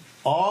 When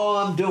all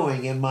I'm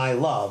doing in my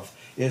love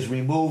is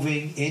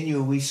removing in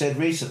you, we said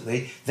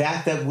recently,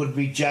 that would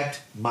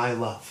reject my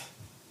love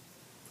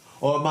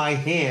or my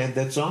hand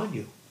that's on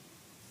you.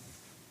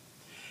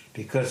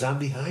 Because I'm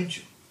behind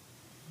you.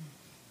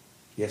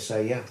 Yes, I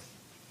am.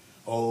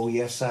 Oh,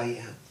 yes, I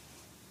am.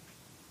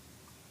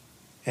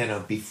 And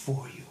I'm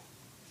before you.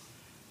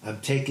 I'm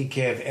taking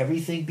care of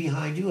everything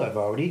behind you. I've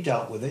already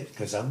dealt with it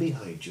because I'm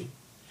behind you.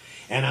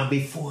 And I'm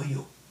before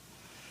you.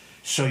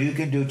 So you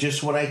can do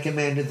just what I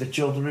commanded the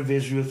children of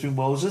Israel through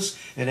Moses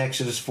in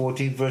Exodus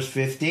 14, verse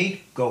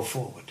 15. Go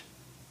forward.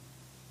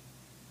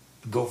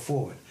 Go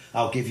forward.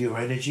 I'll give you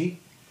energy.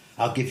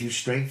 I'll give you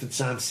strength in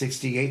Psalm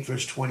 68,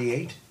 verse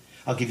 28.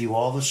 I'll give you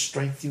all the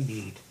strength you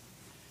need.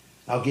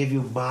 I'll give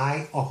you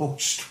my own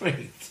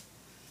strength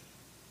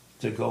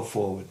to go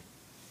forward.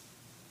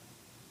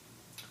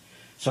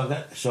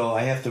 So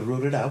I have to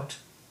root it out.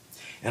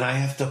 And I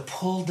have to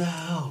pull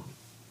down.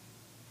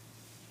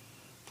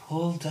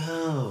 Pull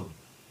down.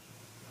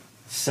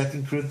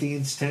 2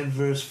 Corinthians 10,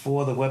 verse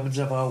 4, the weapons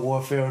of our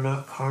warfare are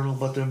not carnal,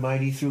 but they're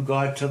mighty through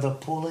God to the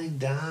pulling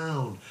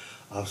down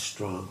of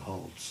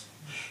strongholds.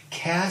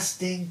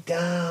 Casting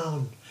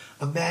down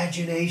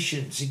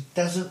imaginations. He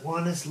doesn't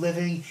want us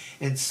living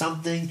in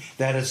something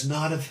that is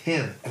not of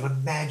him, an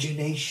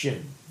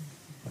imagination.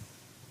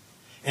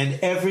 And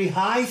every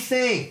high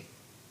thing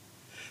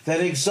that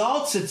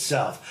exalts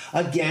itself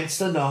against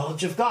the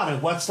knowledge of God.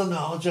 And what's the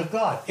knowledge of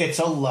God? It's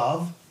a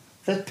love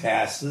that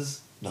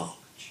passes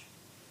knowledge.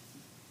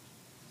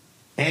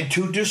 And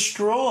to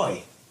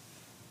destroy.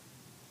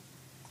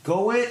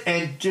 Go in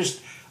and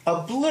just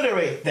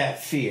obliterate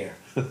that fear.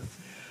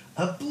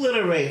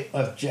 Obliterate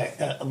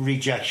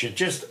rejection.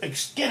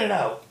 Just get it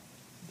out.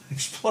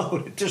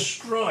 Explode it.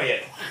 Destroy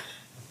it.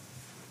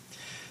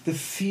 The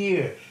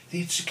fear,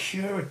 the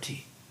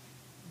insecurity,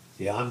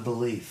 the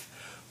unbelief.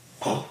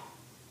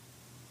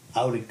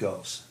 Out it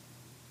goes.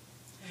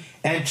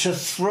 And to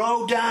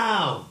throw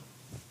down.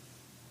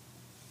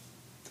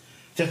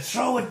 To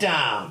throw it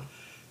down.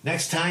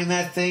 Next time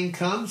that thing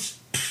comes,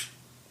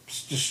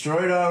 it's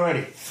destroyed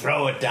already.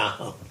 Throw it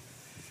down.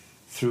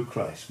 Through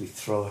Christ, we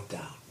throw it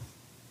down.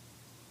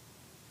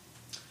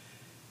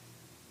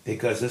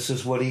 Because this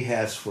is what he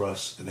has for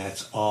us, and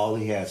that's all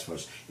he has for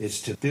us.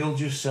 It's to build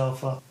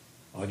yourself up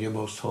on your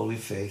most holy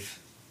faith,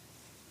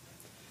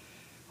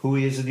 who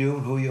he is in you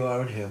and who you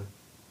are in him.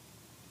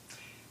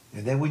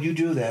 And then when you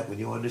do that, when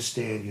you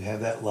understand, you have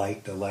that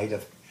light, the light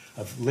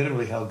of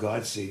literally how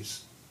God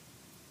sees,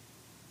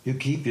 you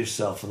keep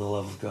yourself in the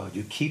love of God.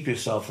 You keep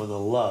yourself in the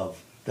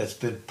love that's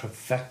been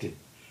perfected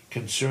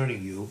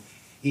concerning you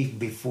even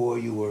before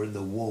you were in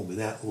the womb. And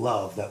that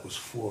love that was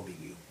forming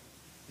you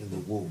in the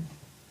womb.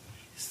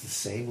 It's the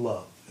same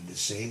love and the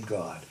same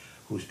God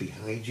who's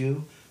behind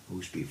you,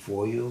 who's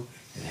before you,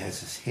 and has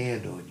his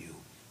hand on you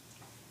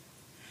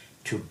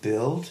to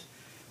build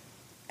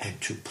and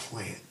to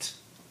plant.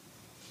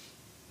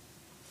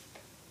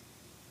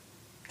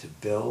 To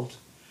build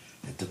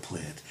and to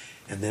plant.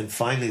 And then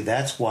finally,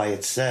 that's why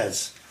it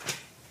says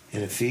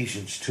in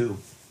Ephesians 2,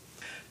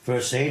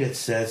 verse 8, it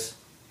says,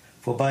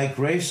 "For by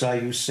grace are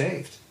you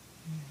saved."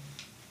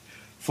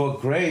 For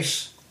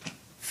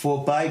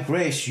by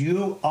grace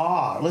you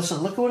are.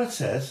 Listen, look at what it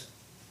says.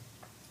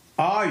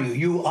 Are you?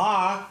 You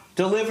are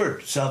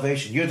delivered.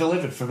 Salvation. You're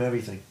delivered from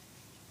everything.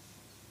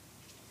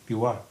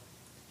 You are.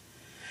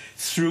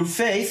 Through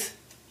faith,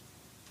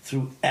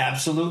 through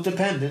absolute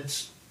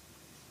dependence,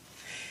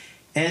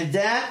 and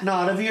that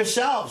not of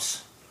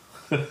yourselves.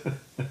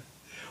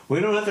 We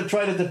don't have to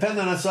try to depend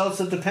on ourselves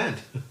to depend.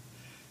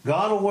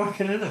 God will work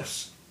it in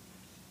us.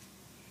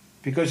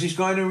 Because he's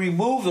going to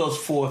remove those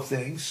four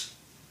things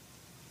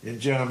in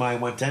Jeremiah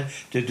 1:10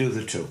 to do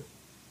the two.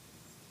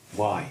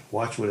 Why?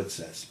 Watch what it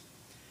says.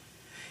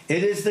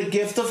 It is the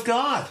gift of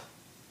God.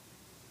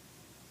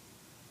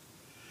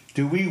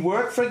 Do we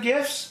work for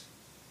gifts?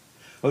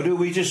 Or do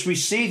we just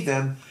receive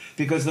them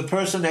because the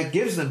person that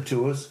gives them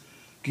to us,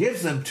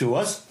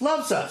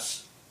 loves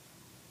us?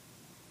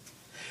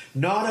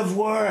 Not of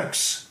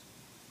works.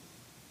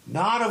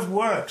 Not of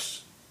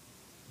works.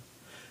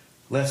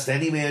 Lest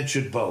any man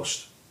should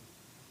boast.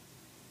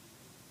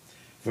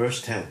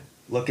 Verse 10.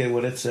 Look at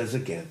what it says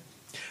again.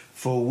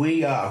 For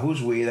we are,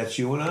 who's we? That's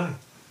you and I.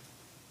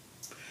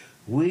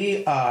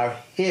 We are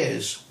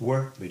his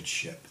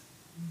workmanship,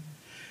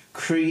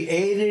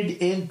 created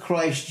in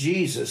Christ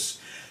Jesus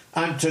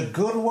unto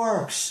good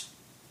works,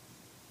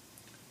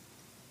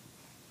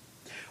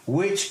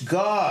 which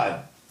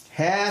God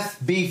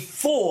hath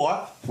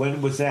before,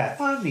 when was that?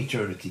 On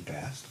eternity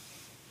past.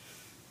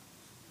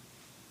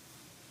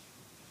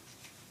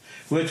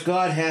 Which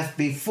God hath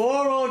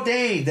before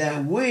ordained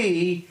that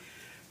we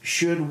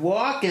should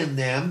walk in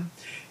them,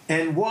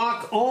 and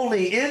walk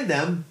only in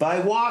them by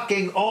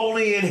walking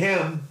only in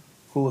him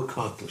who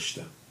accomplished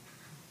them.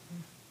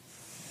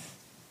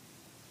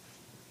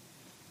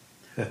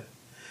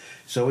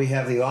 So we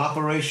have the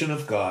operation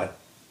of God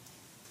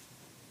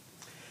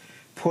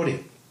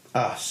putting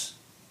us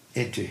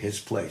into his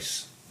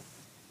place.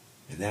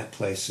 And that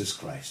place is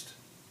Christ.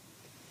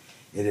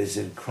 It is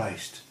in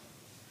Christ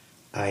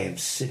I am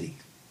sitting,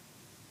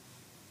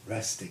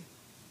 resting.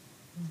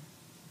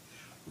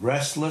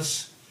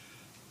 Restless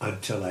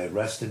until I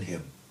rest in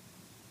him.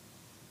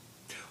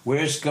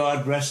 Where's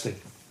God resting?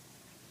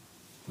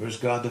 Where's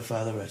God the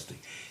Father resting?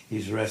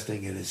 He's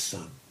resting in his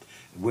Son.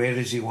 Where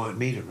does he want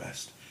me to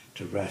rest?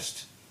 To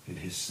rest in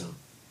his Son.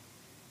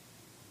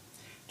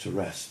 To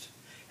rest.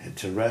 And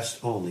to rest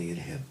only in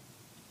him.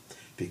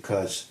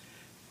 Because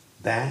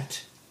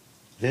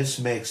this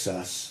makes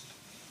us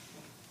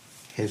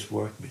his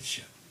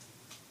workmanship.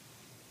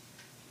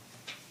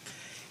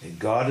 And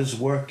God is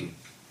working.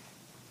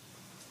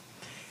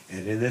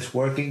 And in this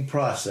working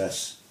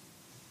process,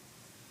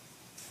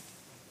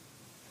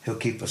 he'll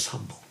keep us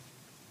humble.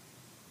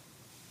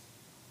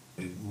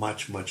 In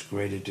much, much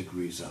greater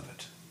degrees of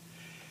it.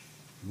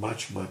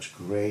 Much, much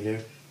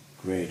greater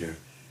degrees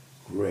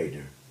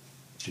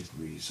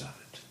of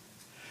it.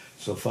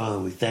 So, Father,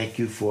 we thank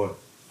you for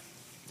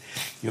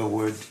your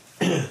word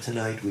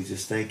tonight. We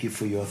just thank you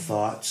for your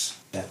thoughts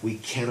that we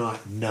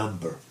cannot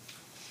number.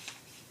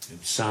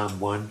 In Psalm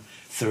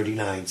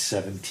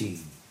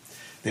 139:17,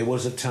 there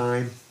was a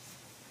time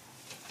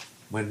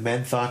when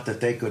men thought that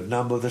they could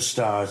number the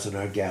stars in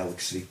our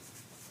galaxy.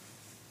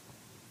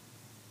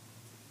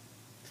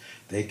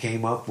 They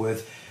came up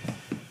with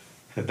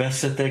the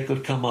best that they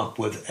could come up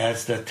with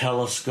as the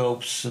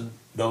telescopes and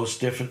those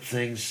different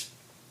things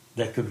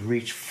that could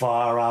reach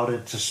far out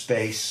into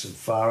space and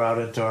far out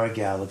into our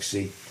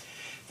galaxy.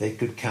 They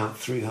could count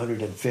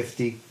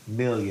 350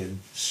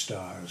 million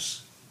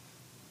stars.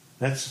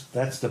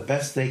 That's the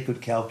best they could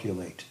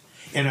calculate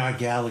in our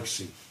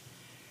galaxy.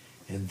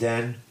 And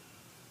then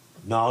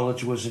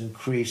knowledge was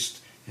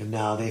increased, and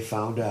now they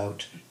found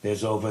out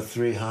there's over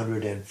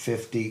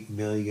 350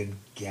 million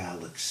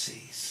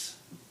galaxies.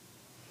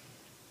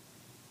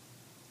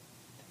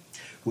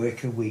 Where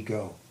can we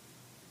go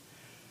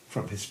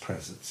from his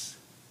presence?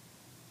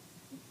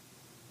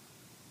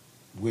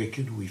 Where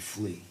can we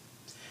flee?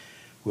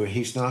 Where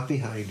he's not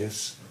behind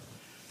us,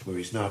 where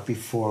he's not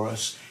before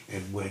us,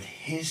 and when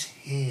his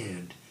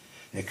hand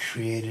that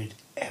created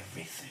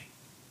everything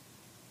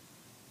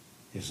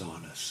is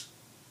on us.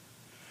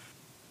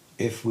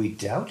 If we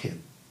doubt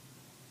him,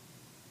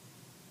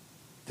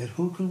 then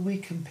who can we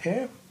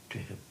compare to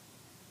him?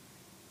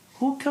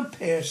 Who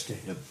compares to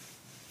him?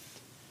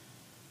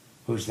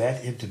 Who's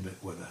that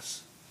intimate with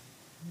us?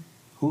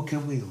 Who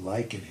can we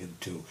liken him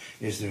to?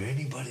 Is there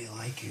anybody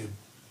like him?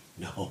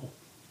 No.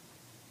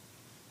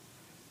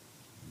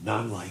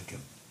 None like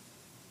him.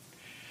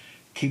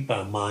 Keep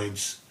our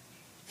minds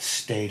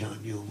stayed on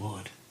you,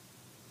 Lord.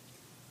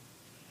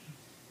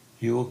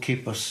 You will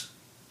keep us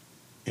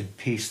in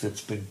peace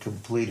that's been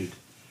completed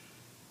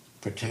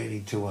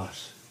pertaining to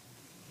us.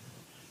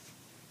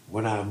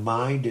 When our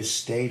mind is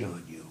stayed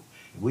on you,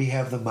 we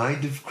have the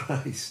mind of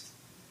Christ,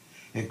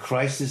 and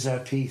Christ is our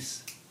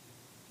peace.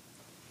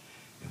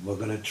 And we're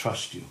going to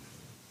trust you.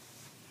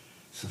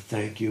 So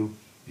thank you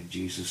in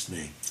Jesus'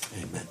 name.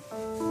 Amen.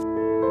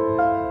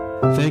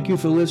 Thank you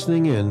for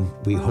listening in.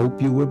 We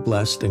hope you were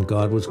blessed and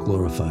God was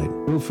glorified.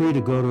 Feel free to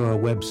go to our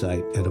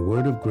website at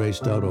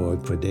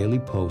awordofgrace.org for daily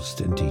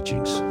posts and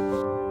teachings.